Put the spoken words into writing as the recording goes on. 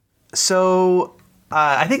So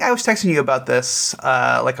I think I was texting you about this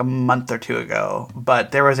like a month or two ago,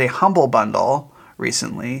 but there was a Humble Bundle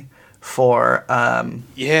recently for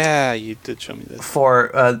yeah, you did show me this. For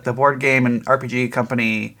the board game and RPG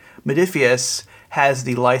company Modiphius has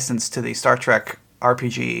the license to the Star Trek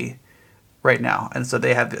RPG right now, and so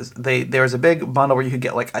they have this. There was a big bundle where you could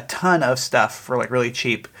get like a ton of stuff for like really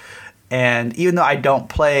cheap. And even though I don't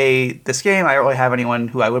play this game, I don't really have anyone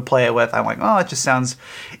who I would play it with. I'm like, oh, I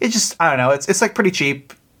don't know. It's like pretty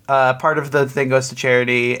cheap. Part of the thing goes to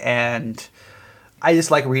charity, and I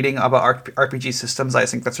just like reading about RPG systems. I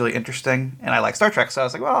just think that's really interesting, and I like Star Trek, so I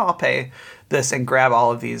was like, well, I'll pay this and grab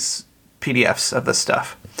all of these PDFs of this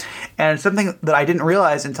stuff. And something that I didn't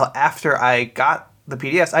realize until after I got the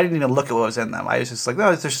PDFs, I didn't even look at what was in them. I was just like,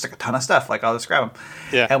 no, there's just like a ton of stuff. Like, I'll just grab them.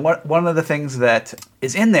 Yeah. And one of the things that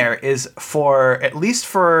is in there is at least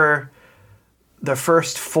for the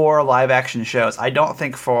first 4 live action shows. I don't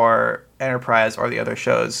think for Enterprise or the other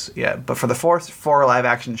shows yet, but for the four live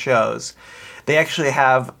action shows, they actually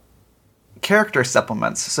have character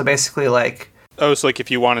supplements. So basically, like, oh, so like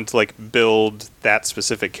if you wanted to like build that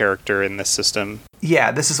specific character in this system.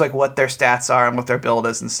 Yeah, this is like what their stats are and what their build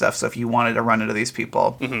is and stuff. So if you wanted to run into these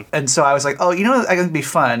people. Mm-hmm. And so I was like, oh, you know what I think would be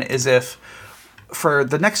fun is if for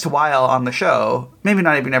the next while on the show, maybe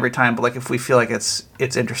not even every time, but like if we feel like it's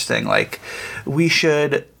interesting, like we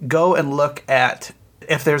should go and look at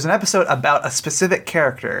if there's an episode about a specific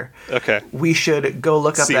character. Okay. We should go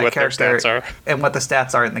look up See that what character their stats are. and what the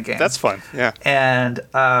stats are in the game. That's fun. Yeah.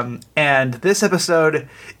 And this episode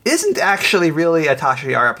isn't actually really a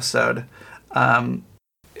Tasha Yar episode. I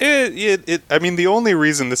mean, the only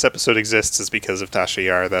reason this episode exists is because of Tasha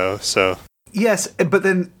Yar, though. So yes, but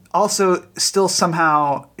then also still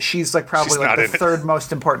somehow she's like probably like the third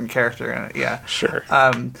most important character in it. Yeah, sure.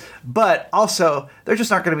 But also there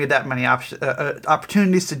just aren't going to be that many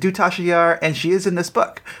opportunities to do Tasha Yar, and she is in this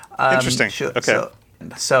book. Interesting. Okay.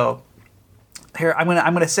 So here I'm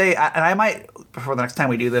gonna say, and I might before the next time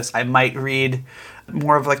we do this, I might read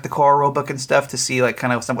more of like the core rule book and stuff to see like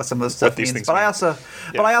kind of what some of this stuff means. But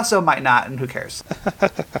I also might not, and who cares?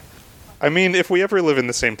 I mean, if we ever live in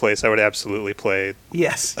the same place, I would absolutely play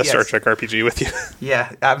a Star Trek RPG with you.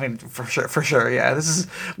 Yeah, I mean, for sure. Yeah, this is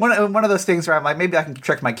one of those things where I'm like, maybe I can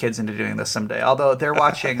trick my kids into doing this someday. Although they're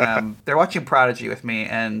watching Prodigy with me,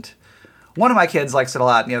 and one of my kids likes it a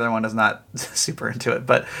lot, and the other one is not super into it.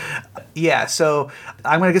 But yeah, so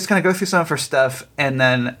I'm gonna just kind of go through some of her stuff, and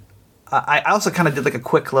then I also kind of did like a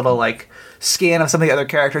quick little like scan of some of the other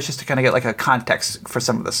characters just to kind of get like a context for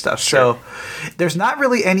some of the stuff. Sure. So there's not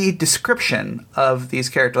really any description of these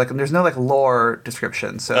characters. Like there's no like lore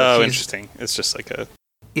description. So interesting. It's just like a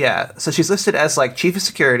So she's listed as like chief of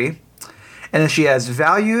security, and then she has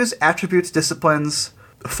values, attributes, disciplines,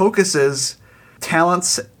 focuses,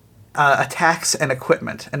 talents, attacks, and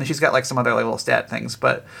equipment. And then she's got like some other like little stat things,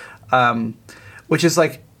 but which is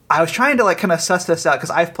like. I was trying to like kind of suss this out because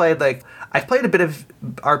I've played a bit of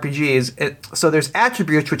RPGs. So there's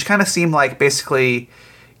attributes which kind of seem like basically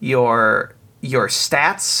your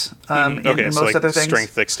stats in most like other things.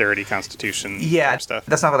 Strength, dexterity, constitution. Yeah, stuff.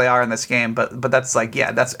 That's not what they are in this game, but that's like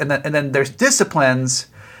that's and then there's disciplines,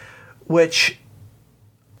 which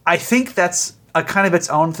I think that's a kind of its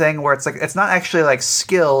own thing where it's like it's not actually like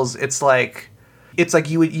skills. It's like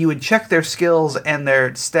you would check their skills and their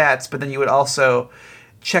stats, but then you would also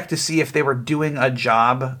check to see if they were doing a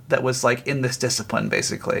job that was like in this discipline,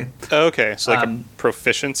 basically. Okay, so like a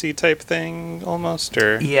proficiency type thing, almost,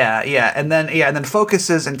 or and then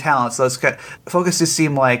focuses and talents. Those focuses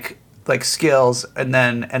seem like skills, and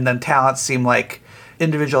then talents seem like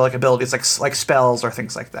individual like abilities, like spells or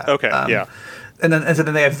things like that. Okay, And so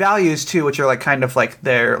then they have values too, which are like kind of like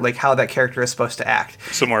their like how that character is supposed to act.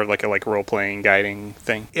 So more of like a role playing guiding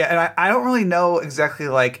thing. Yeah, and I don't really know exactly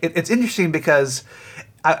like it's interesting because.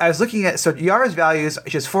 I was looking at, so Yara's values,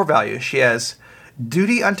 she has 4 values. She has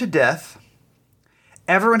duty unto death,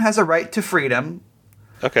 everyone has a right to freedom.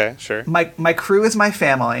 Okay, sure. My crew is my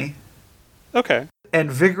family. Okay.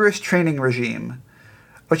 And vigorous training regime,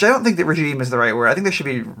 which I don't think that regime is the right word. I think there should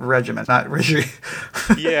be regiment, not regime.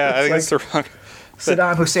 Yeah, I think it's the wrong.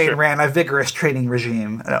 Saddam Hussein ran a vigorous training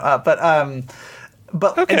regime. But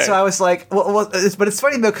okay. And so I was like, but it's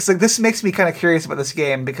funny though, because like this makes me kind of curious about this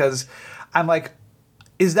game because I'm like,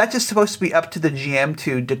 is that just supposed to be up to the GM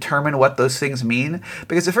to determine what those things mean?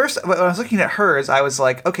 Because at first, when I was looking at hers, I was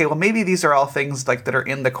like, okay, well, maybe these are all things like that are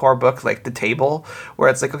in the core book, like the table,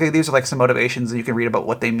 where it's like, okay, these are like some motivations and you can read about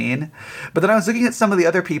what they mean. But then I was looking at some of the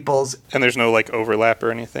other people's. And there's no like overlap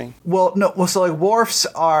or anything? Well, no. Well, so like Worf's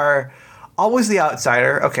are always the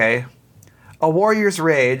outsider. Okay. A warrior's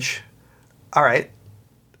rage. All right.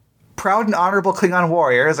 proud and honorable Klingon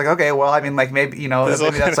warrior. It's like, okay, well, I mean, like maybe maybe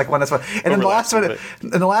that's like one that's one. And then the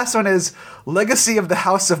last one is legacy of the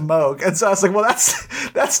House of Moog. And so I was like, well,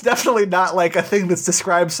 that's definitely not like a thing that's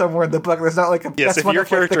described somewhere in the book. There's not like a yes. That's If your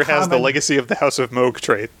character has the legacy of the House of Moog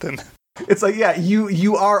trait, then it's like, yeah,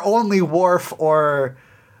 you are only Worf or.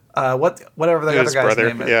 Whatever the other guy's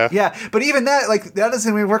brother, name is. Yeah. But even that, like, that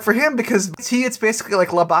doesn't even work for him because he gets basically like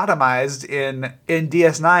lobotomized in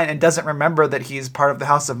DS9 and doesn't remember that he's part of the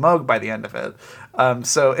House of Moog by the end of it.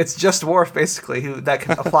 So it's just Worf basically who that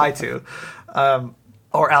can apply to,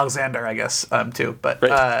 or Alexander, I guess, too. But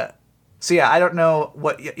right. so yeah, I don't know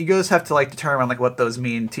what you guys have to like determine like what those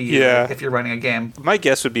mean to you if you're running a game. My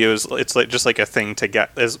guess would be it's like just like a thing to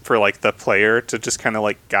get as for like the player to just kind of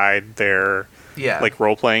like guide their. Like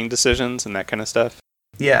role-playing decisions and that kind of stuff.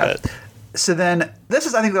 Yeah. But. So then, this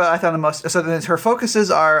is, I think, what I found the most... So then her focuses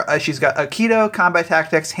are, she's got Aikido, combat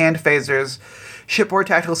tactics, hand phasers, shipboard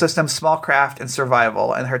tactical systems, small craft, and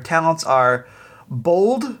survival. And her talents are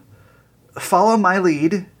bold, follow my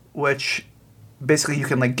lead, which basically you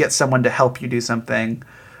can like get someone to help you do something.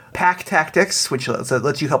 Pack tactics, which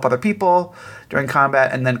lets you help other people during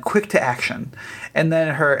combat, and then quick to action. And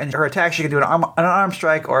then her attack, she can do an arm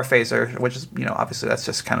strike or a phaser, which is, obviously that's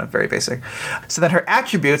just kind of very basic. So then her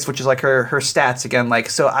attributes, which is like her stats again, like,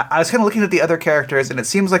 so I was kind of looking at the other characters, and it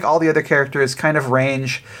seems like all the other characters kind of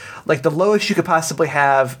range, like the lowest you could possibly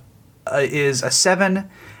have is a 7,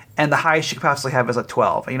 and the highest you could possibly have is a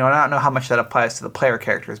 12. And I don't know how much that applies to the player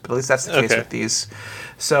characters, but at least that's the case with these.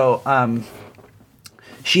 So,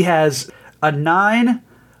 she has a 9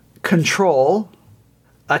 control,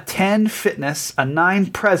 a 10 fitness, a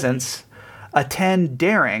 9 presence, a 10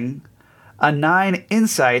 daring, a 9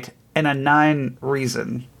 insight, and a 9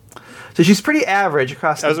 reason. So she's pretty average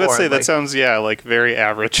across the board. I was about to say, that sounds, like very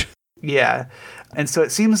average. Yeah. And so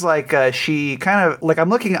it seems like she kind of, like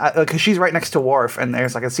I'm looking at, because she's right next to Worf, and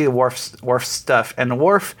there's, I can see Worf's stuff, and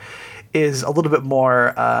Worf is a little bit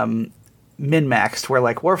more... min-maxed, where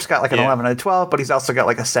like Worf's got like an 11 and a 12, but he's also got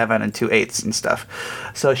like a 7 and 2 8s and stuff.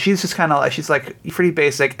 So she's just kind of like, she's like pretty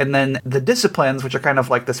basic. And then the disciplines, which are kind of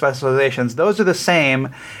like the specializations, those are the same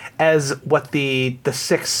as what the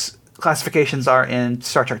 6 classifications are in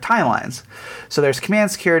Star Trek Timelines. So there's command,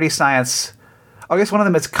 security, science. I guess one of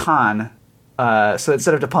them is con. So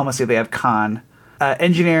instead of diplomacy, they have con.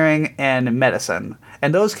 Engineering and medicine.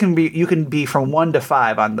 And those you can be from 1 to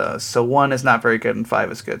 5 on those. So 1 is not very good and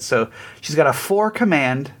 5 is good. So she's got a 4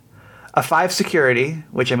 command, a 5 security,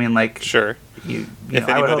 which I mean, like, sure, I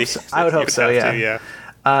would hope so. Yeah.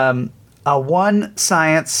 A 1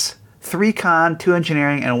 science, 3 con, 2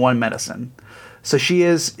 engineering, and 1 medicine. So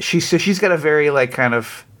she's got a very like kind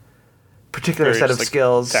of particular set of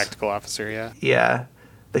skills. Tactical officer, yeah. Yeah,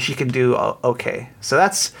 that she can do okay. So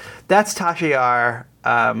that's Tasha Yar.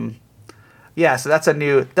 Yeah, so that's a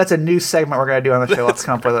new segment we're gonna do on the show. Let's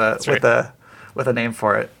come up with a name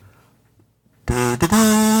for it.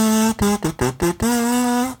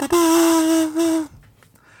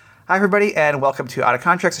 Hi everybody, and welcome to Out of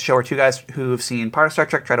Contracts, a show where two guys who've seen part of Star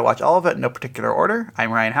Trek try to watch all of it in no particular order.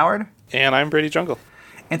 I'm Ryan Howard. And I'm Brady Jungle.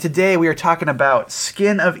 And today we are talking about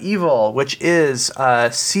Skin of Evil, which is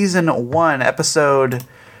Season 1, Episode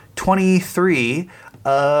 23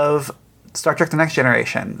 of Star Trek The Next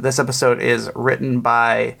Generation. This episode is written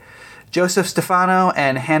by Joseph Stefano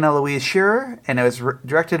and Hannah Louise Shearer, and it was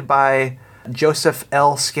directed by Joseph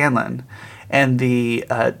L. Scanlon. And the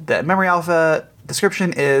Memory Alpha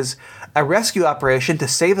description is: a rescue operation to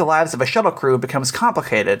save the lives of a shuttle crew becomes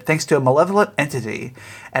complicated thanks to a malevolent entity,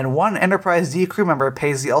 and one Enterprise D crew member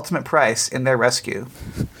pays the ultimate price in their rescue.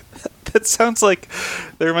 That sounds like...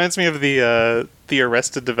 That reminds me of the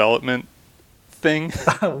Arrested Development thing.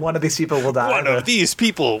 One of these people will die. One of these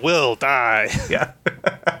people will die. Yeah.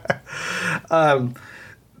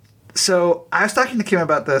 So I was talking to Kim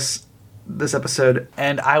about this episode,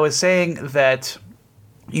 and I was saying that,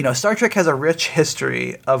 Star Trek has a rich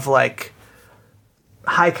history of like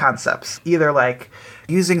high concepts, either like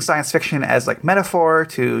using science fiction as like metaphor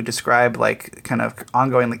to describe like kind of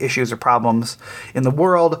ongoing like issues or problems in the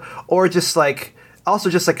world, or just like also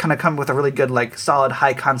just like kind of come with a really good like solid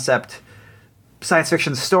high concept science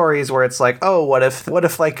fiction stories where it's like, oh, what if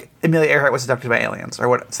like Amelia Earhart was abducted by aliens, or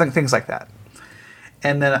what, things like that.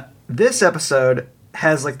 And then this episode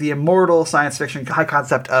has like the immortal science fiction high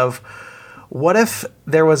concept of, what if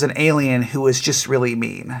there was an alien who was just really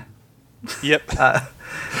mean? Yep. And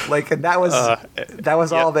that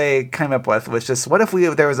was all they came up with, was just, what if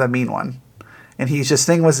there was a mean one, and he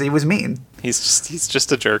was mean. He's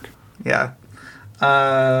just a jerk. Yeah.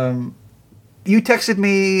 You texted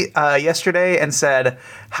me yesterday and said,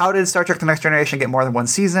 how did Star Trek The Next Generation get more than one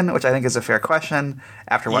season? Which I think is a fair question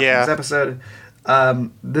after watching this episode.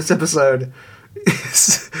 This episode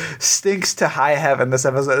stinks to high heaven. This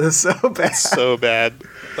episode is so bad. It's so bad.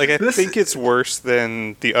 Like, I think it's worse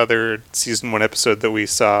than the other season 1 episode that we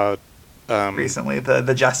saw recently,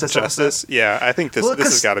 the Justice episode. Yeah, I think this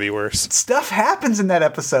has got to be worse. Stuff happens in that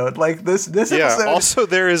episode. Like this episode. Also,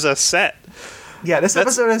 there is a set. Yeah, this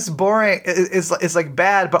episode is boring. It's like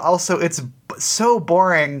bad, but also it's so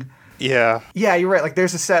boring. Yeah. Yeah, you're right. Like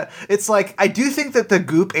there's a set. It's like I do think that the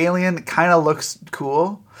goop alien kind of looks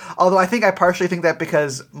cool. Although I partially think that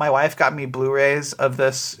because my wife got me Blu-rays of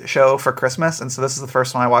this show for Christmas, and so this is the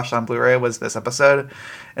first one I watched on Blu-ray was this episode,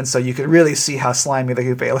 and so you could really see how slimy the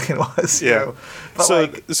goop alien was. Yeah. But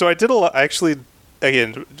so I did a lot. Actually,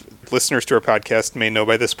 again, listeners to our podcast may know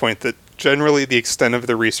by this point that generally the extent of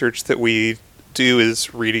the research that we do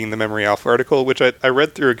is reading the Memory Alpha article, which I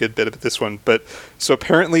read through a good bit of this one. But so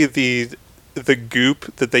apparently the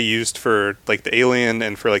goop that they used for like the alien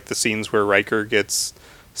and for like the scenes where Riker gets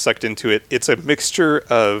sucked into it, it's a mixture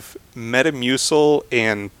of Metamucil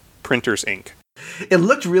and printer's ink. It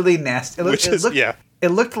looked really nasty. It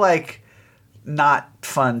looked like not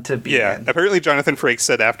fun to be in. Apparently Jonathan Frakes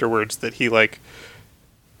said afterwards that he like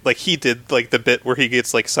he did like the bit where he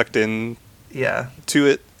gets like sucked in to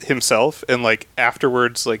it himself, and like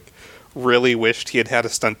afterwards like really wished he had a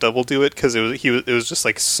stunt double do it because it was just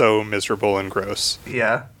like so miserable and gross.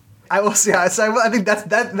 Yeah. I will see. So I think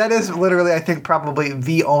that is literally, I think, probably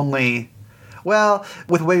the only, well,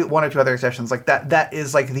 with one or two other exceptions, like that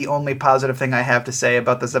is like the only positive thing I have to say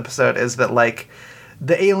about this episode is that like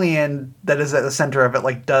the alien that is at the center of it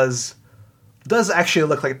like does actually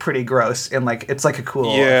look like pretty gross, and like it's like a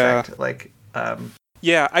cool effect. Like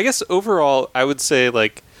yeah, I guess overall I would say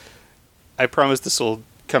like I promise this will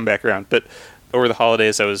come back around, but over the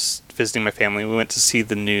holidays I was visiting my family. We went to see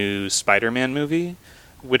the new Spider-Man movie,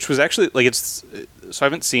 which was actually like so I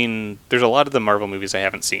haven't seen. There's a lot of the Marvel movies I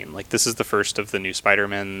haven't seen. Like this is the first of the new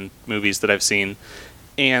Spider-Man movies that I've seen,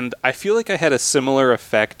 and I feel like I had a similar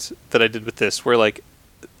effect that I did with this, where like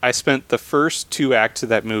I spent the first 2 acts of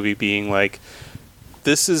that movie being like,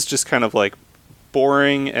 this is just kind of like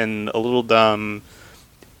boring and a little dumb,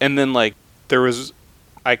 and then like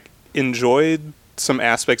I enjoyed some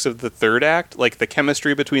aspects of the third act, like the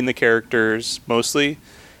chemistry between the characters mostly.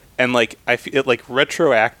 And, like, I feel it, like,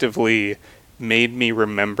 retroactively made me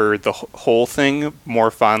remember the whole thing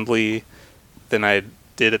more fondly than I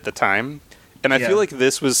did at the time. And I feel like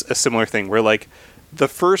this was a similar thing, where, like, the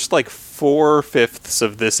first, like, 4/5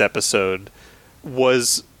 of this episode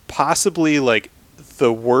was possibly, like,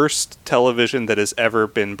 the worst television that has ever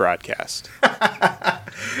been broadcast.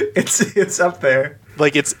 It's up there.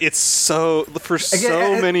 Like, it's so, for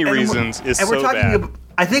so many reasons, is so bad.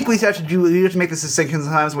 I think we have to make this distinction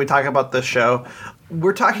sometimes when we talk about this show.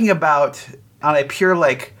 We're talking about on a pure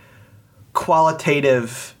like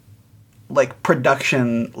qualitative like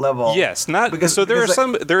production level. Yes, not because there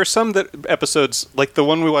are some that episodes like the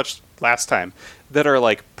one we watched last time that are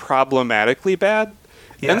like problematically bad.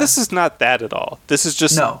 Yeah. And this is not that at all. This is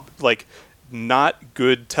just like not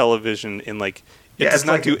good television in like it does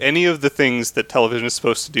not do any of the things that television is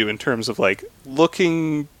supposed to do in terms of like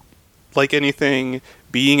looking like anything,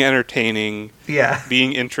 being entertaining,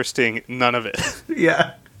 being interesting, none of it.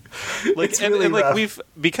 Yeah. Like it's really rough. Like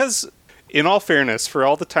because in all fairness, for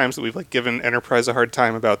all the times that we've like given Enterprise a hard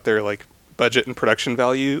time about their like budget and production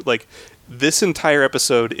value, like this entire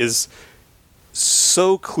episode is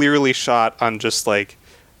so clearly shot on just like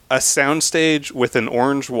a soundstage with an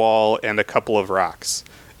orange wall and a couple of rocks.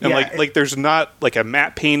 And like there's not like a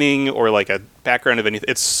matte painting or like a background of anything.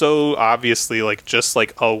 It's so obviously like just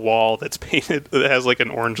like a wall that's painted that has like an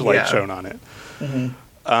orange light shown on it.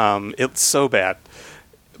 Mm-hmm. It's so bad.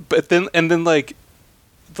 But then like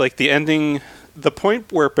the ending, the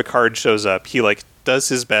point where Picard shows up, he like does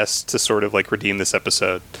his best to sort of like redeem this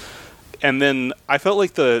episode. And then I felt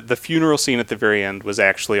like the funeral scene at the very end was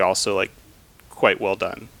actually also like quite well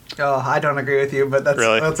done. Oh, I don't agree with you, but that's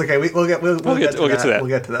okay. We'll get to that. We'll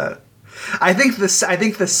get to that. I think the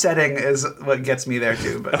setting is what gets me there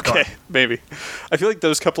too. But okay, maybe. I feel like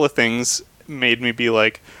those couple of things made me be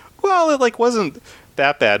like, well, it like wasn't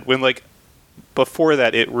that bad. When like before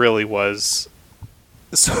that, it really was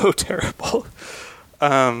so terrible.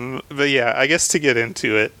 But yeah, I guess to get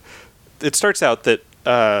into it, it starts out that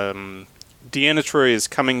Deanna Troi is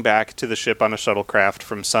coming back to the ship on a shuttlecraft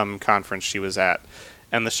from some conference she was at.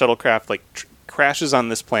 And the shuttlecraft like crashes on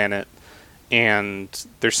this planet, and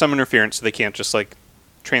there's some interference, so they can't just like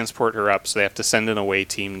transport her up. So they have to send an away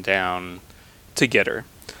team down to get her.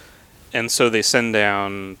 And so they send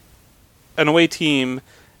down an away team,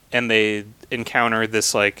 and they encounter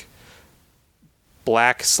this, like,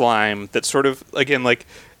 black slime that sort of, again, like,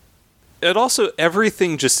 it also,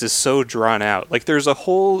 everything just is so drawn out. Like, there's a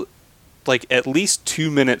whole, like, at least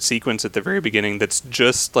 2-minute sequence at the very beginning that's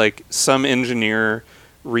just, like, some engineer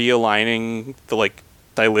realigning the, like,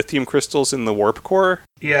 dilithium crystals in the warp core.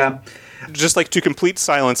 Yeah. Just, like, to complete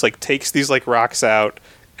silence, like, takes these, like, rocks out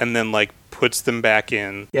and then, like, puts them back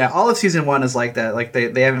in. Yeah, all of season 1 is like that. Like,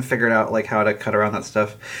 they haven't figured out, like, how to cut around that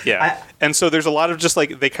stuff. Yeah. And so there's a lot of just,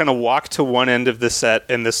 like, they kind of walk to one end of the set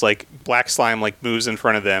and this, like, black slime, like, moves in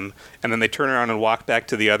front of them. And then they turn around and walk back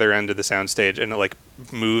to the other end of the soundstage and it, like,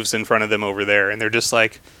 moves in front of them over there. And they're just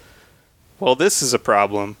like, well, this is a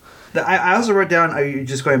problem. I also wrote down,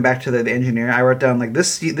 just going back to the engineer, I wrote down, like,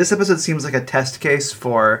 this episode seems like a test case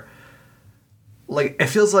for, like, it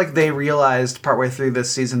feels like they realized partway through this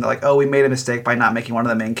season that, like, oh, we made a mistake by not making one of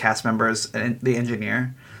the main cast members the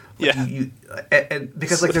engineer. Like, yeah.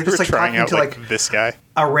 Because, like, they're just, like, talking to, like, this guy.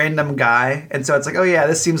 A random guy. And so it's like, oh, yeah,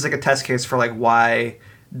 this seems like a test case for, like, why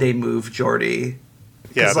they moved Geordi.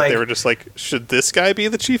 Yeah, but like, they were just like, should this guy be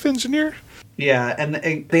the chief engineer? Yeah, and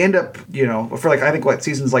they end up, you know, for, like, I think, what,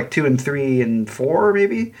 seasons, like, 2 and 3 and 4,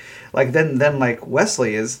 maybe? Like, then like,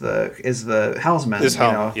 Wesley is the helmsman,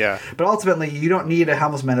 know? Yeah. But ultimately, you don't need a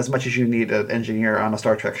helmsman as much as you need an engineer on a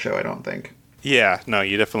Star Trek show, I don't think. Yeah, no,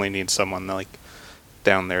 you definitely need someone, like,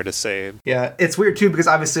 down there to say. Yeah, it's weird, too, because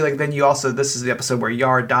obviously, like, then you also, this is the episode where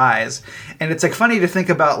Yar dies, and it's, like, funny to think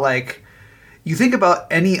about, like, you think about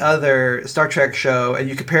any other Star Trek show, and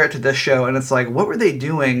you compare it to this show, and it's like, what were they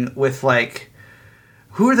doing with, like,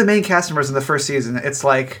 who are the main cast members in the first season? It's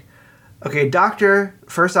like, okay, doctor,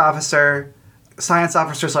 first officer, science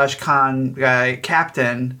officer / con guy,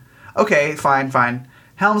 captain. Okay, fine.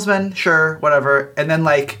 Helmsman, sure, whatever. And then,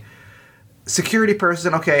 like, security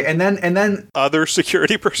person, okay. And then other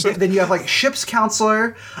security person. Then you have, like, ship's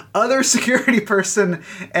counselor, other security person,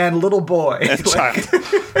 and little boy. And child.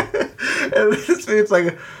 And it's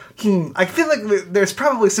like, I feel like there's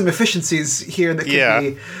probably some efficiencies here that could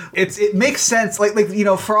be. It makes sense. Like, you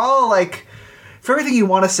know, for everything you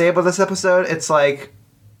want to say about this episode, it's like,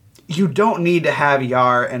 you don't need to have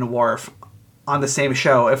Yar and Worf on the same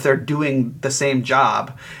show if they're doing the same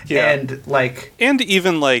job. Yeah. And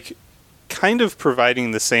even, like, kind of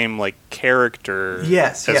providing the same, like, character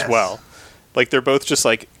as well. Like, they're both just,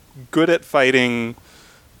 like, good at fighting,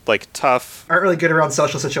 like, tough. Aren't really good around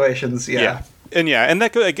social situations. Yeah. And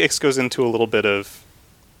that, I guess, goes into a little bit of.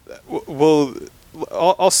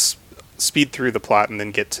 I'll speed through the plot and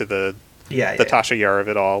then get to the Tasha Yar of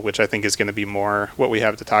it all, which I think is going to be more what we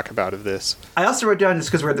have to talk about of this. I also wrote down, just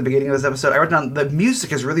because we're at the beginning of this episode, I wrote down the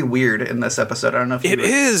music is really weird in this episode. I don't know if it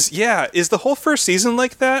is. Yeah, is the whole first season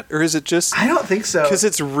like that, or is it just? I don't think so, because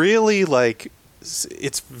it's really, like,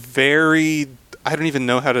 it's very. I don't even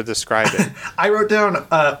know how to describe it. I wrote down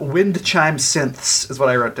wind chime synths is what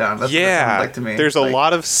I wrote down. That's what it sounded like to me. There's a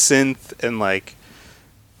lot of synth, and, like,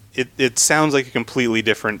 it sounds like a completely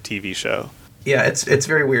different TV show. Yeah, it's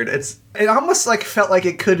very weird. It almost, like, felt like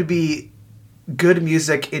it could be good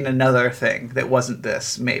music in another thing that wasn't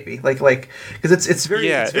this, maybe. Like because it's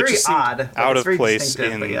very odd, out of very place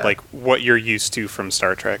in like what you're used to from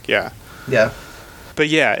Star Trek. Yeah. But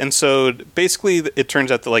yeah, and so basically it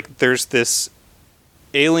turns out that, like, there's this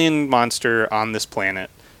alien monster on this planet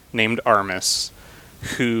named Armus,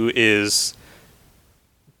 who is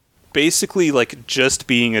basically, like, just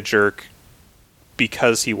being a jerk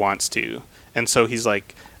because he wants to. And so he's,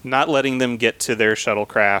 like, not letting them get to their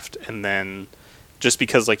shuttlecraft, and then just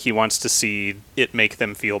because, like, he wants to see it make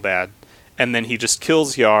them feel bad. And then he just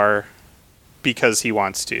kills Yar because he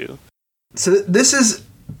wants to. So this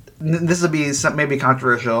will be maybe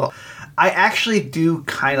controversial. I actually do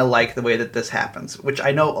kind of like the way that this happens, which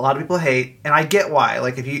I know a lot of people hate, and I get why.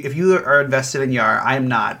 Like, if you are invested in Yar, I'm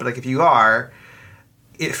not, but, like, if you are,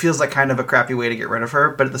 it feels like kind of a crappy way to get rid of her.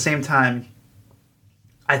 But at the same time,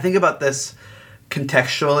 I think about this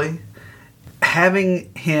contextually.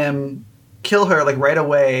 Having him kill her, like, right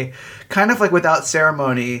away, kind of, like, without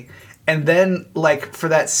ceremony, and then, like, for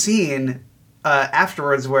that scene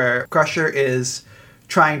afterwards where Crusher is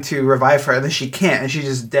trying to revive her and then she can't and she's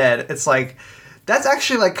just dead. It's like, that's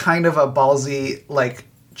actually, like, kind of a ballsy, like,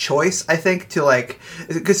 choice, I think, to, like,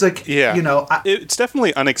 because, like, you know, it's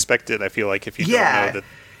definitely unexpected. I feel like if you don't know that.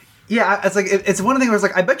 Yeah, it's like, it's one of the things where it's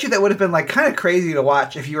like, I bet you that would have been, like, kind of crazy to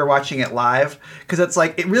watch if you were watching it live, because it's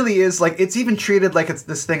like, it really is, like, it's even treated like it's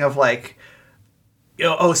this thing of, like, you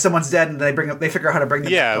know, oh, someone's dead, and they figure out how to bring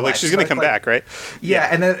them back to like, life. she's gonna come back, right? Yeah,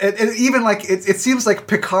 and then it even, like, it seems like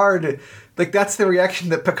Picard, like that's the reaction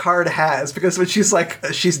that Picard has, because when she's like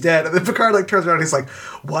she's dead, and then Picard like turns around and he's like,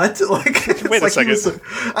 what? Like, wait a second,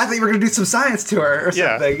 I thought you were gonna do some science to her or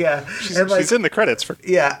something. Yeah, she's in the credits for.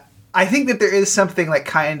 Yeah, I think that there is something like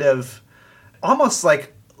kind of almost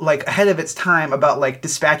like ahead of its time about like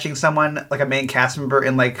dispatching someone like a main cast member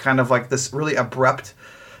in like kind of like this really abrupt,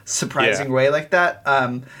 surprising way like that.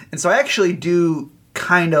 And so I actually do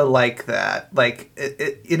kind of like that, like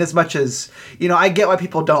in as much as, you know, I get why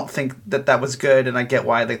people don't think that was good, and I get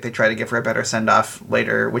why like they try to give her a better send-off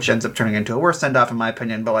later, which ends up turning into a worse send-off in my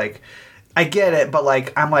opinion, but like I get it, but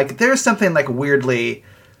like I'm like there's something like weirdly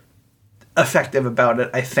effective about it,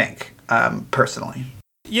 I think, personally.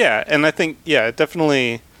 Yeah, and I think it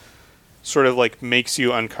definitely sort of like makes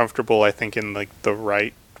you uncomfortable, I think, in like the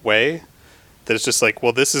right way. That it's just like,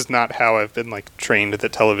 well, this is not how I've been like trained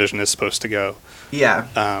that television is supposed to go. Yeah.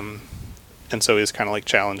 And so it's kind of like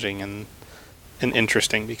challenging and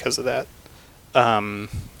interesting because of that. And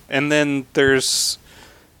then there's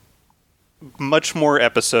much more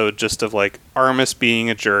episode just of like Armus being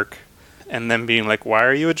a jerk and then being like, why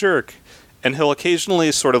are you a jerk? And he'll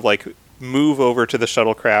occasionally sort of like move over to the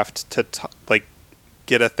shuttlecraft to like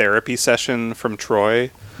get a therapy session from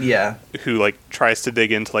Troy. Yeah. Who like tries to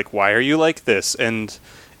dig into like, why are you like this? And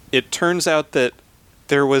it turns out that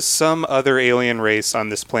there was some other alien race on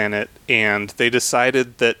this planet, and they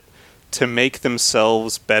decided that to make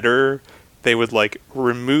themselves better, they would like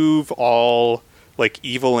remove all like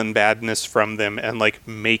evil and badness from them and like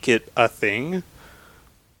make it a thing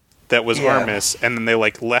that was Armus, and then they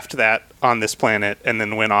like left that on this planet and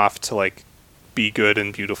then went off to like be good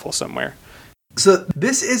and beautiful somewhere. So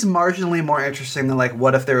this is marginally more interesting than like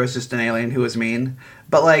what if there was just an alien who was mean,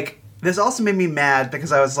 but like this also made me mad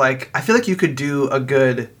because I was like, I feel like you could do a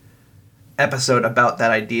good episode about that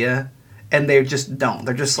idea, and they just don't.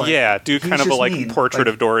 They're just like, do kind of a like mean. Portrait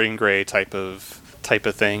of Dorian Gray type of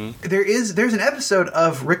thing. There's an episode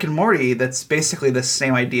of Rick and Morty that's basically the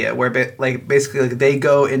same idea, where basically they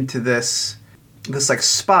go into this like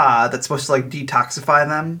spa that's supposed to like detoxify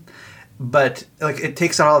them, but like it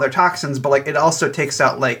takes out all their toxins, but like it also takes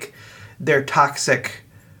out like their toxic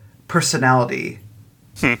personality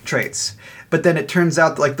traits. But then it turns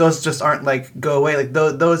out that like those just aren't like go away. Like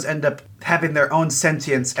those end up having their own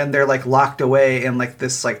sentience, and they're like locked away in like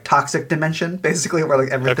this like toxic dimension, basically, where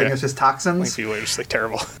like everything is just toxins. Like people are just like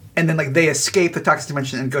terrible. And then like they escape the toxic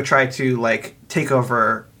dimension and go try to like take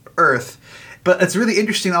over Earth. But it's really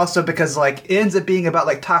interesting also because like it ends up being about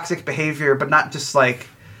like toxic behavior, but not just like,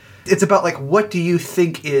 it's about like what do you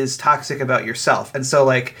think is toxic about yourself. And so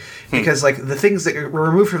like because like the things that were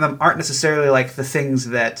removed from them aren't necessarily like the things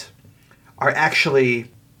that are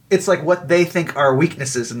actually, it's like what they think are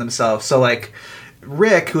weaknesses in themselves. So like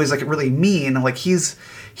Rick, who is like really mean, like he's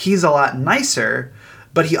a lot nicer,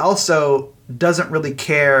 but he also doesn't really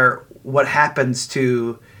care what happens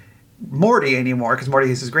to Morty anymore, because Morty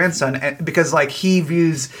is his grandson, and because like he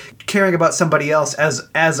views caring about somebody else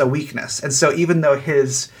as a weakness. And so even though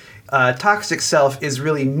his toxic self is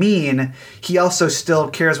really mean, he also still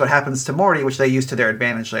cares what happens to Morty, which they use to their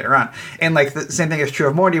advantage later on. And like the same thing is true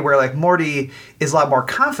of Morty, where like Morty is a lot more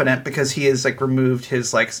confident because he has like removed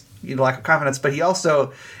his like lack of confidence, but he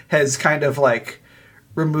also has kind of like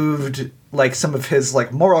removed like some of his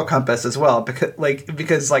like moral compass as well, because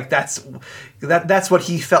like that's what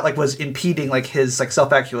he felt like was impeding like his like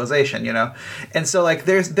self-actualization, you know. And so like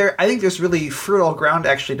I think there's really fertile ground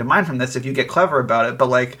actually to mine from this if you get clever about it. But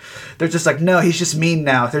like they're just like, no, he's just mean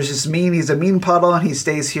now. There's just mean. He's a mean puddle, and he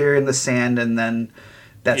stays here in the sand, and then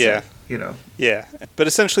that's it, you know. Yeah, but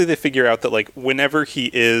essentially they figure out that like whenever he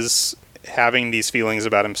is having these feelings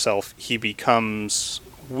about himself, he becomes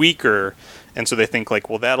weaker. And so they think like,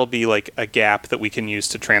 well, that'll be like a gap that we can use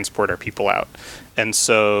to transport our people out. And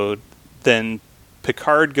so then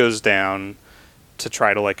Picard goes down to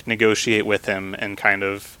try to like negotiate with him and kind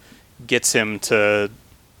of gets him to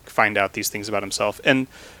find out these things about himself. And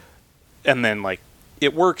then like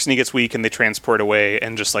it works, and he gets weak, and they transport away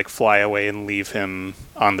and just like fly away and leave him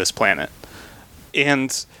on this planet.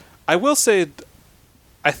 And I will say,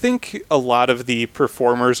 I think a lot of the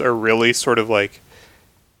performers are really sort of like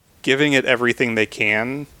giving it everything they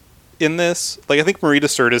can in this. Like, I think Marita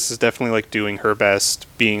Sirtis is definitely like doing her best,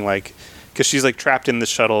 being like, because she's like trapped in the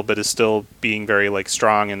shuttle, but is still being very like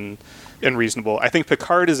strong and reasonable. I think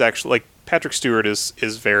Picard is actually like, Patrick Stewart is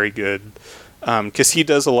very good, because he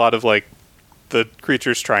does a lot of like the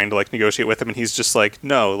creatures trying to like negotiate with him, and he's just like,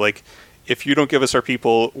 no, like if you don't give us our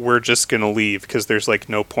people, we're just gonna leave, because there's like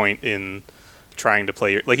no point in trying to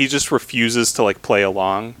play. Like he just refuses to like play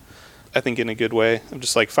along. I think in a good way. I'm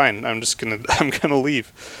just like, fine, I'm gonna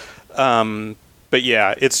leave. But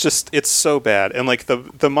yeah, it's so bad, and like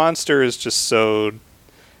the monster is just so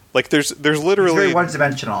like there's literally It's very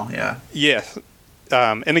one-dimensional. Yeah. yeah,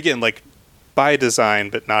 and again like by design,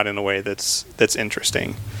 but not in a way that's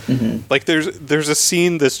interesting. Mm-hmm. Like there's a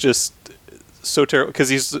scene that's just so terrible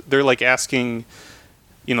because they're like asking,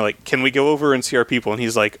 you know, like, can we go over and see our people? And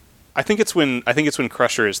he's like, I think it's when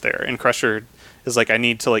Crusher is there, and Crusher is like, I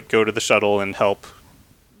need to like go to the shuttle and help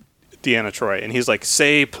Deanna Troi, and he's like,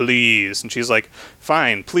 say please, and she's like,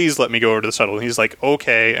 fine, please let me go over to the shuttle, and he's like,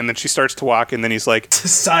 okay, and then she starts to walk, and then he's like,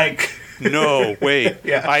 psych. no, wait,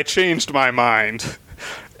 Yeah. I changed my mind.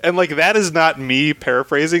 And like that is not me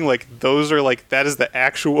paraphrasing, like those are like that is the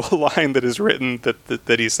actual line that is written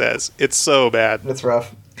that he says. It's so bad. That's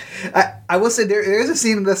rough. I will say there is a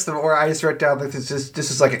scene in this where I just wrote down that this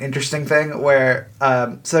is like an interesting thing where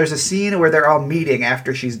so there's a scene where they're all meeting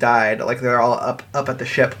after she's died, like they're all up at the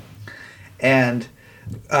ship, and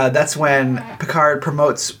that's when Picard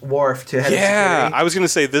promotes Worf to head of security. I was gonna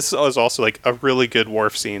say this was also like a really good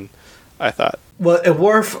Worf scene, I thought. Well,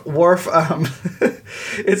 Worf,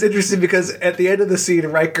 it's interesting because at the end of the scene,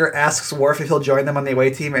 Riker asks Worf if he'll join them on the away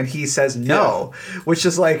team, and he says no, which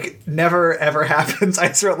is like never ever happens.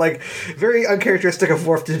 I sort of like very uncharacteristic of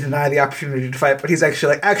Worf to deny the opportunity to fight, but he's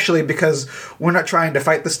actually because we're not trying to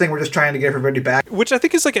fight this thing, we're just trying to get everybody back. Which I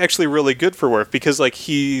think is like actually really good for Worf because like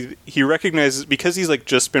he recognizes because he's like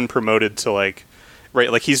just been promoted to like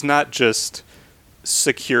right like he's not just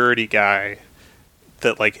security guy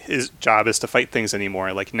that like his job is to fight things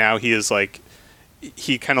anymore. Like now he is like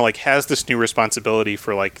he kind of like has this new responsibility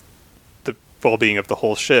for like the well-being of the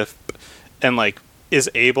whole ship and like is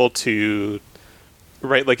able to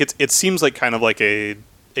right like it seems like kind of like a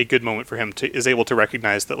good moment for him to is able to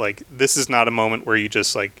recognize that like this is not a moment where you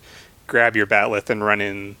just like grab your bat'leth and run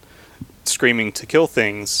in screaming to kill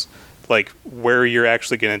things. Like where you're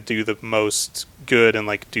actually going to do the most good and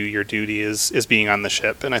like do your duty is being on the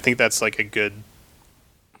ship. And I think that's like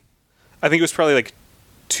I think it was probably like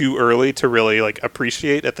too early to really like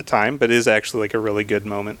appreciate at the time, but it is actually like a really good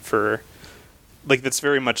moment for like that's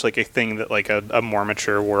very much like a thing that like a more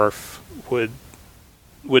mature Worf would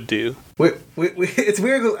do. It's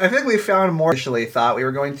weird. I think we found more initially thought we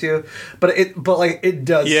were going to, but it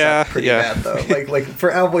does suck pretty bad though. like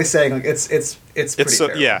for Alboy saying like it's pretty so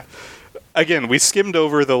terrible. Yeah. Again, we skimmed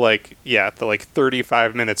over the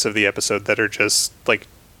 35 minutes of the episode that are just like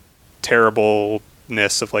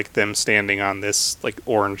terribleness of like them standing on this like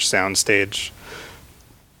orange soundstage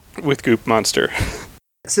with Goop Monster.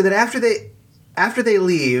 So then after they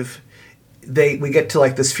leave, we get to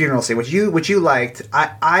like this funeral scene, which you liked.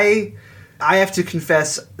 I have to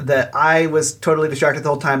confess that I was totally distracted the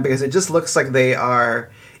whole time because it just looks like they are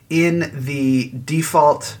in the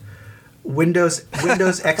default Windows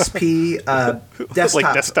XP desktop.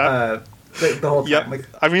 Like desktop? The whole time. Yep. Like,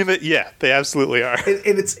 I mean, they absolutely are. And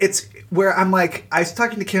it's where I'm like, I was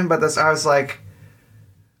talking to Kim about this. I was like,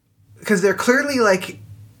 because they're clearly like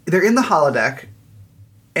they're in the holodeck,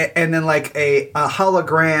 and then like a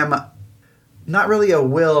hologram, not really a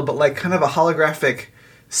will, but like kind of a holographic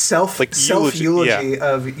self eulogy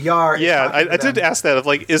of Yar. Yeah, I did ask that of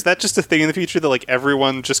like, is that just a thing in the future that like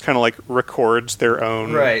everyone just kind of like records their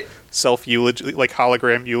own self eulogy, like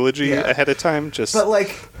hologram eulogy ahead of time? But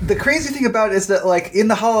like the crazy thing about it is that like in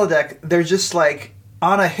the holodeck, they're just like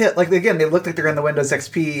on a hit. Like again, they look like they're in the Windows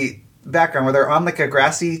XP background where they're on like a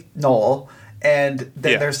grassy knoll. And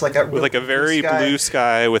then there's like with like a very blue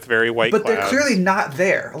sky with very white clouds. But they're clearly not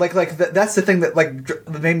there. Like that's the thing that like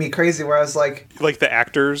made me crazy. Where I was like the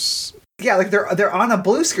actors. Yeah, like they're on a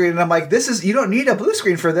blue screen, and I'm like, you don't need a blue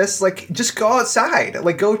screen for this. Like, just go outside.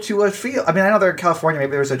 Like, go to a field. I mean, I know they're in California.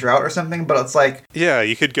 Maybe there's a drought or something, but it's like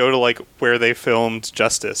you could go to like where they filmed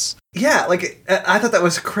Justice. Yeah, like I thought that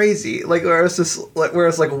was crazy. Like, where it's just like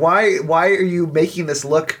why are you making this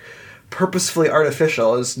look purposefully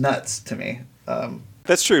artificial? Is nuts to me.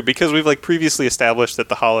 That's true because we've like previously established that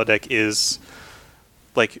the holodeck is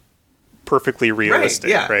like perfectly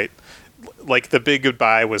realistic, right? Like the big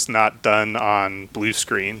goodbye was not done on blue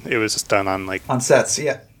screen; it was done on like on sets,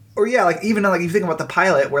 or like even like you think about the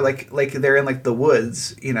pilot where like they're in like the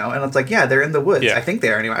woods, you know, and it's like they're in the woods. I think they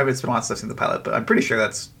are anyway. It's been a while since I've seen the pilot, but I'm pretty sure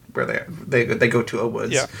that's where they go to a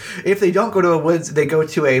woods. If they don't go to a woods, they go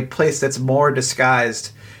to a place that's more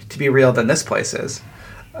disguised to be real than this place is.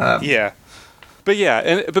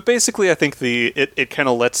 But basically, I think it kind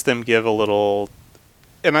of lets them give a little,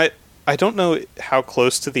 and I don't know how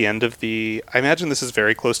close to the end of I imagine this is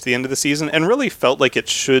very close to the end of the season, and really felt like it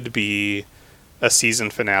should be a season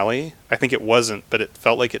finale. I think it wasn't, but it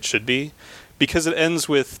felt like it should be, because it ends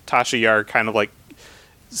with Tasha Yar kind of like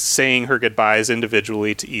saying her goodbyes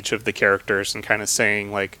individually to each of the characters and kind of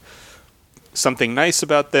saying like something nice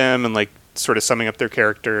about them and like sort of summing up their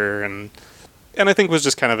character, and I think was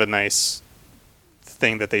just kind of a nice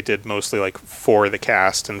thing that they did mostly like for the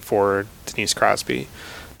cast and for Denise Crosby.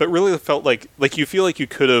 But really felt like you feel like you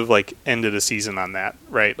could have like ended a season on that,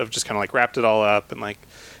 right? Of just kind of like wrapped it all up and like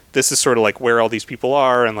this is sort of like where all these people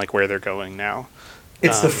are and like where they're going now.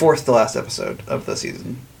 It's the fourth to last episode of the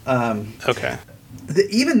season. Okay.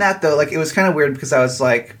 Even that though, like it was kind of weird because I was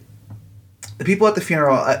like, the people at the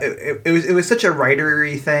funeral. It was such a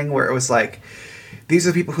writery thing where it was like, these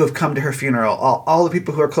are the people who have come to her funeral. All the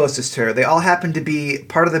people who are closest to her. They all happen to be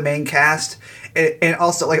part of the main cast. And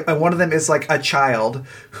also, like, one of them is like a child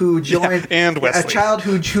who joined, and Wesley. A child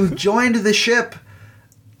who joined the ship.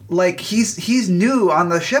 Like he's new on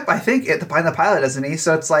the ship, I think, behind the pilot, isn't he?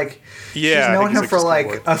 So it's like she's known him for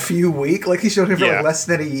like a few weeks. Like he's known him for like less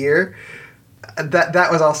than a year.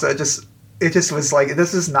 That was also just. It just was like,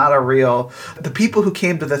 this is not a real. The people who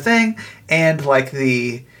came to the thing and like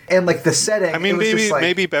the setting. I mean,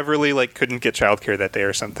 maybe Beverly like couldn't get childcare that day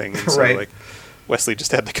or something, and so like Wesley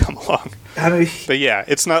just had to come along. I mean, but yeah,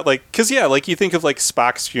 it's not like because like you think of like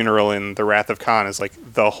Spock's funeral in The Wrath of Khan as like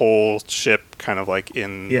the whole ship kind of like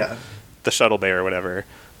in the shuttle bay or whatever,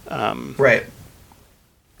 right?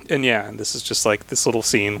 And this is just like this little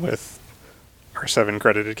scene with our 7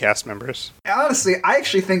 credited cast members. Honestly, I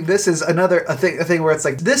actually think this is a thing where it's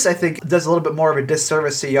like this. I think does a little bit more of a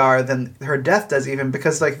disservice to Yar than her death does, even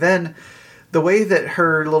because like then the way that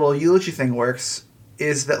her little eulogy thing works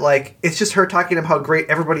is that like it's just her talking about how great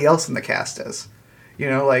everybody else in the cast is. You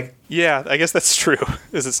know, like I guess that's true.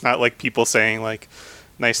 Is it's not like people saying like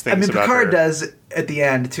nice things. I mean, Picard does at the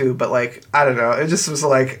end too, but like I don't know. It just was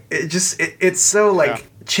like it's so like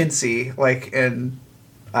chintzy, like and.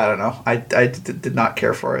 I don't know. I did not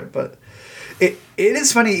care for it, but it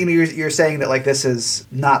is funny. You know, you're saying that like this is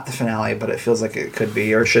not the finale, but it feels like it could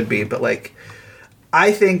be or should be. But like,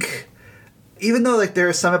 I think even though like there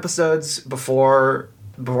are some episodes before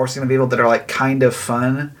Season of Evil that are like kind of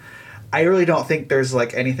fun, I really don't think there's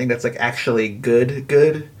like anything that's like actually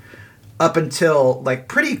good up until like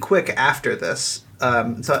pretty quick after this.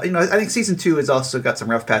 So you know, I think season 2 has also got some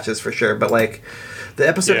rough patches for sure, but like. The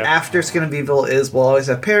episode after Skin of Evil is We'll Always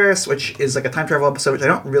Have Paris, which is like a time travel episode, which I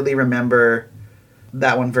don't really remember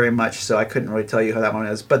that one very much, so I couldn't really tell you how that one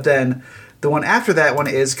is. But then the one after that one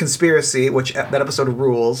is Conspiracy, which that episode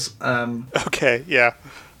rules. Okay, yeah.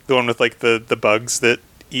 The one with like the bugs that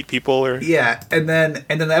eat people or yeah, and then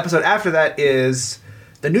the episode after that is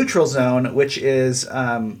The Neutral Zone, which is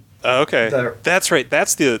okay. That's right.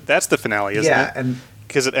 That's the finale, isn't it? Yeah, and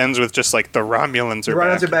because it ends with just like the Romulans are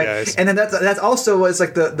back. Guys. And then that's also was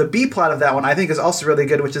like the B plot of that one I think is also really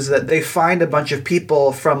good, which is that they find a bunch of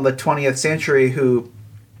people from the 20th century who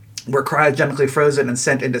were cryogenically frozen and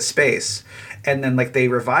sent into space, and then like they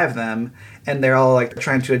revive them, and they're all like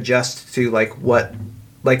trying to adjust to like what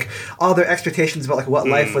like all their expectations about like what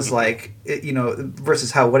life was like, you know,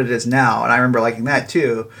 versus what it is now. And I remember liking that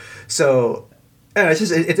too. So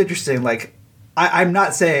it's interesting. Like. I'm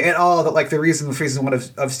not saying at all that like the reason season 1 of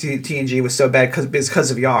TNG was so bad is because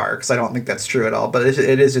of Yar, because I don't think that's true at all. But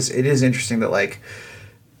it is interesting that like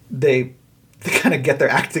they kind of get their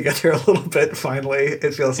act together a little bit finally.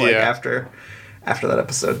 It feels like after that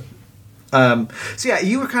episode. So yeah,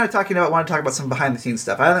 you were kind of want to talk about some behind the scenes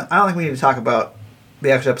stuff. I don't think we need to talk about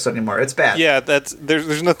the actual episode anymore. It's bad. Yeah,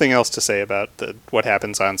 there's nothing else to say about what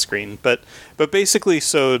happens on screen. But basically,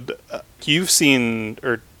 so you've seen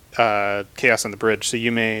Chaos on the Bridge, so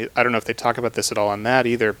you may I don't know if they talk about this at all on that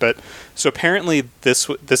either, but so apparently this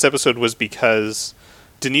episode was because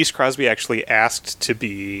Denise Crosby actually asked to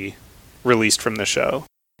be released from the show.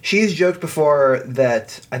 She's joked before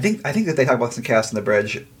that I think that they talk about this in Chaos on the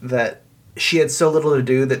Bridge, that she had so little to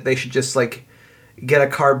do that they should just like get a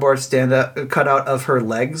cardboard cutout of her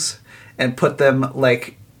legs and put them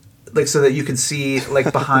like so that you can see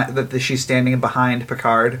like behind that she's standing behind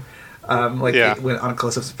Picard. When on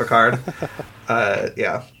close-ups of Picard.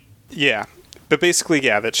 Yeah. But basically,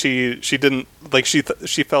 that she didn't like she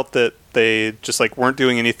felt that they just like weren't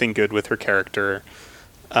doing anything good with her character.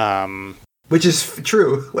 Which is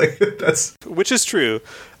true. Which is true.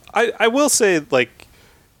 I will say, like,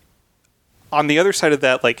 on the other side of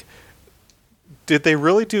that, like, did they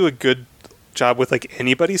really do a good job with like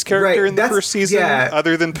anybody's character in the first season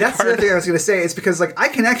other than Picard? That's the other thing I was going to say. Is because like I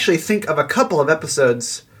can actually think of a couple of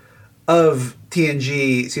episodes of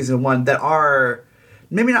TNG season 1 that are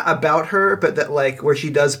maybe not about her, but that like where she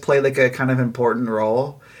does play like a kind of important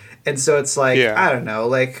role, and so it's like I don't know,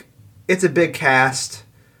 like it's a big cast.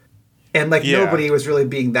 And like Yeah. nobody was really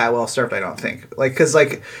being that well served, I don't think. Like because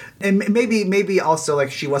like, and maybe also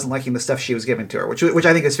like she wasn't liking the stuff she was giving to her, which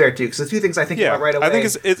I think is fair too. Because the two things I think Yeah, about right away, I think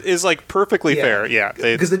is like perfectly fair. Yeah,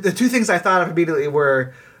 because the two things I thought of immediately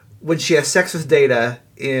were when she has sex with Data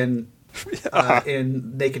in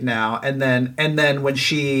Naked Now, and then when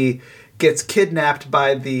she gets kidnapped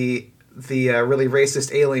by the really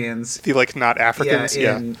racist aliens. The like not Africans.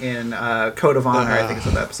 In Code of Honor, I think is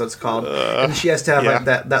what the episode's called. And she has to have like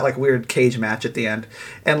that like weird cage match at the end,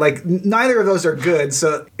 and like neither of those are good.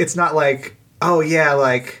 So it's not like, oh yeah,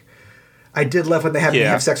 like I did love when they had me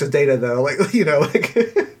have sex with Data though, like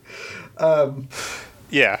like.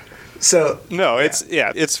 Yeah. So no, it's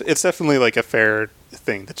it's definitely like a fair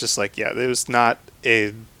thing that just like it was not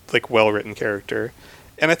a like well written character,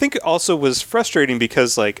 and I think it also was frustrating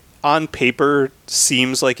because like on paper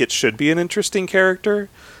seems like it should be an interesting character,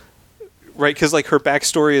 right? Because like her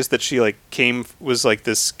backstory is that she like was like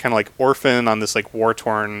this kind of like orphan on this like war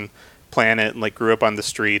torn planet and like grew up on the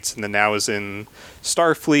streets, and then now is in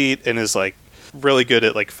Starfleet and is like really good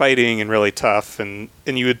at like fighting and really tough, and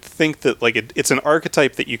you would think that like it's an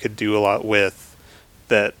archetype that you could do a lot with,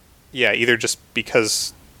 that either just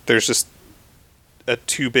because there's just a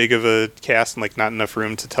too big of a cast and like not enough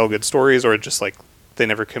room to tell good stories, or just like they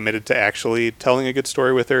never committed to actually telling a good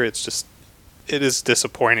story with her. It is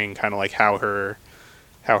disappointing kind of like how her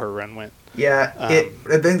run went. Yeah, I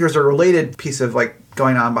think there's a related piece of like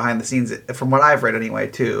going on behind the scenes from what I've read anyway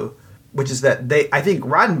too, which is that I think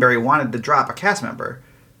Roddenberry wanted to drop a cast member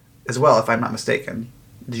as well, if I'm not mistaken.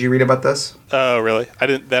 Did you read about this? Oh, really? I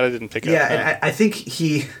didn't pick up. Yeah, and I think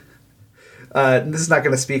he. This is not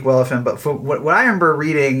going to speak well of him, but from what I remember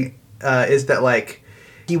reading is that like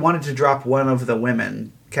he wanted to drop one of the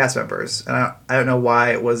women cast members, and I don't know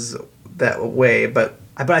why it was that way, but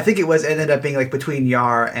I think it ended up being like between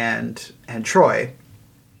Yar and Troy,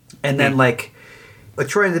 and then like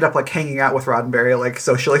Troy ended up like hanging out with Roddenberry like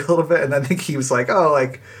socially a little bit, and I think he was like, oh,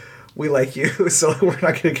 like we like you, so we're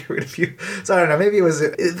not going to get rid of you. So I don't know, maybe it was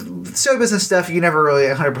show business stuff. You never really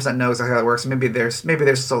 100% know exactly how it works. Maybe there's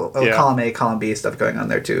a column A, column B stuff going on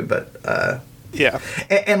there too, but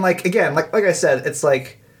and like again, like I said, it's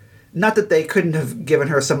like not that they couldn't have given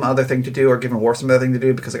her some other thing to do or given Worf some other thing to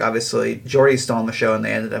do, because like obviously Geordi's still on the show and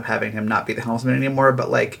they ended up having him not be the helmsman anymore, but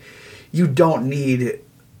like you don't need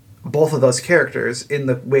both of those characters in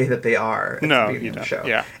the way that they are at the beginning of the show.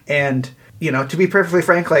 Yeah. And to be perfectly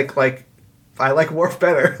frank, like I like Worf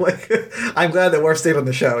better. Like I'm glad that Worf stayed on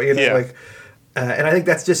the show, like and I think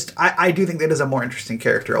that's just I do think that is a more interesting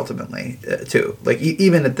character ultimately too, like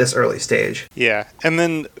even at this early stage. Yeah. And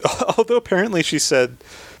then although apparently she said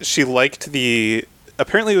she liked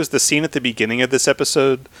apparently it was the scene at the beginning of this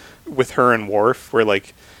episode with her and Worf where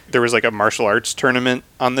like there was like a martial arts tournament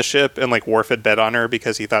on the ship and like Worf had bet on her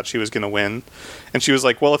because he thought she was going to win, and she was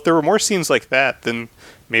like, well, if there were more scenes like that, then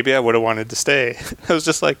maybe I would have wanted to stay. I was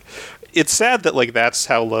just like, it's sad that like that's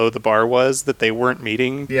how low the bar was, that they weren't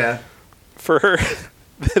meeting for her.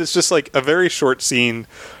 That it's just like a very short scene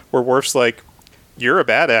where Worf's like, you're a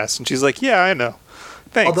badass, and she's like, yeah, I know,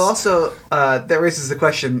 thanks. Although also that raises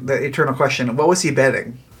the eternal question, what was he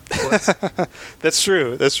betting? That's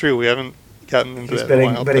true, we haven't gotten into that betting,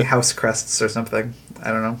 in a while, betting house crests or something.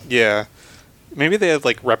 I don't know. Yeah, maybe they had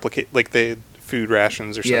like they had food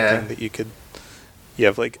rations or something that you could. You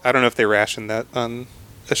have like, I don't know if they ration that on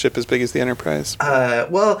a ship as big as the Enterprise.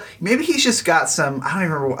 Well, maybe he's just got some. I don't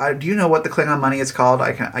even remember. Do you know what the Klingon money is called?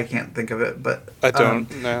 I can't think of it, but I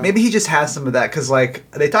don't know. Maybe he just has some of that because like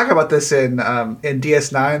they talk about this in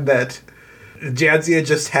DS9 that Jadzia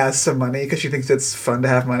just has some money because she thinks it's fun to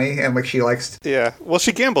have money, and like she likes. Yeah, well,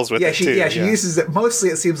 she gambles with it too. She uses it mostly.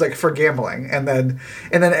 It seems like for gambling, and then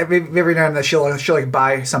every now and then she'll like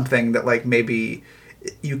buy something that like maybe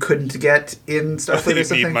you couldn't get in Starfleet or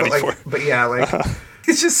something. But yeah, like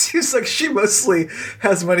it just seems like she mostly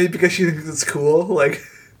has money because she thinks it's cool. Like,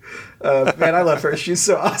 man, I love her. She's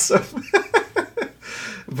so awesome.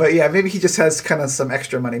 But yeah, maybe he just has kind of some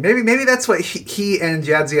extra money. Maybe that's what he and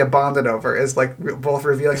Jadzia bonded over, is like both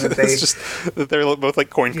revealing that they're both like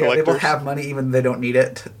coin collectors. They both have money even though they don't need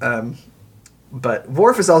it. But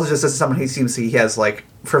Worf is also just someone he has like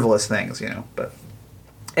frivolous things, But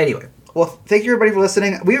anyway, well, thank you everybody for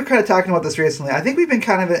listening. We were kind of talking about this recently. I think we've been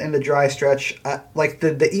kind of in the dry stretch. Like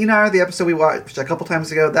the Enar, the episode we watched a couple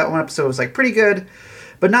times ago, that one episode was like pretty good,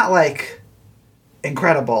 but not like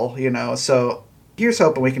incredible, So here's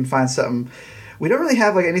hoping we can find something. We don't really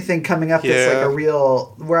have like anything coming up that's like a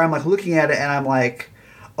real, where I'm like looking at it and I'm like,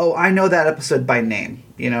 oh, I know that episode by name,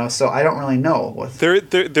 so I don't really know what.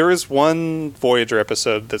 There is one Voyager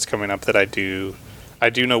episode that's coming up that I do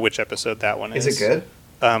know which episode that one is. Is it good?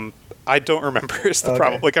 I don't remember is the Okay.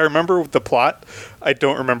 problem. Like, I remember the plot. I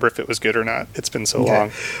don't remember if it was good or not. It's been so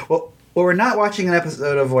long. Well, we're not watching an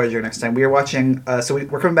episode of Voyager next time. We are watching.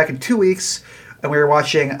 We're coming back in 2 weeks, and we are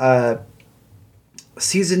watching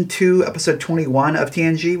season 2, episode 21 of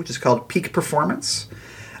TNG, which is called Peak Performance.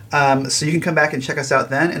 So you can come back and check us out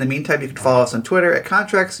then. In the meantime, you can follow us on Twitter at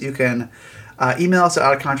Contracts. You can email us at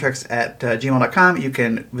outofcontracts@gmail.com. You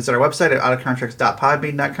can visit our website at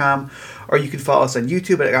outofcontracts.podbean.com, or you can follow us on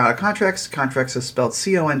YouTube at Out of Contracts. Contracts is spelled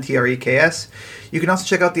Contreks. You can also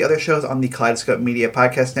check out the other shows on the Kaleidoscope Media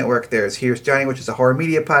Podcast Network. There's Here's Johnny, which is a horror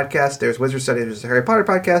media podcast. There's Wizard Studies, which is a Harry Potter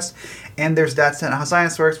podcast. And there's That's Not How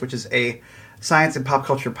Science Works, which is a science and pop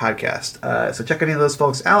culture podcast. So check any of those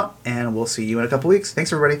folks out, and we'll see you in a couple weeks.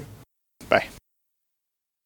 Thanks, everybody.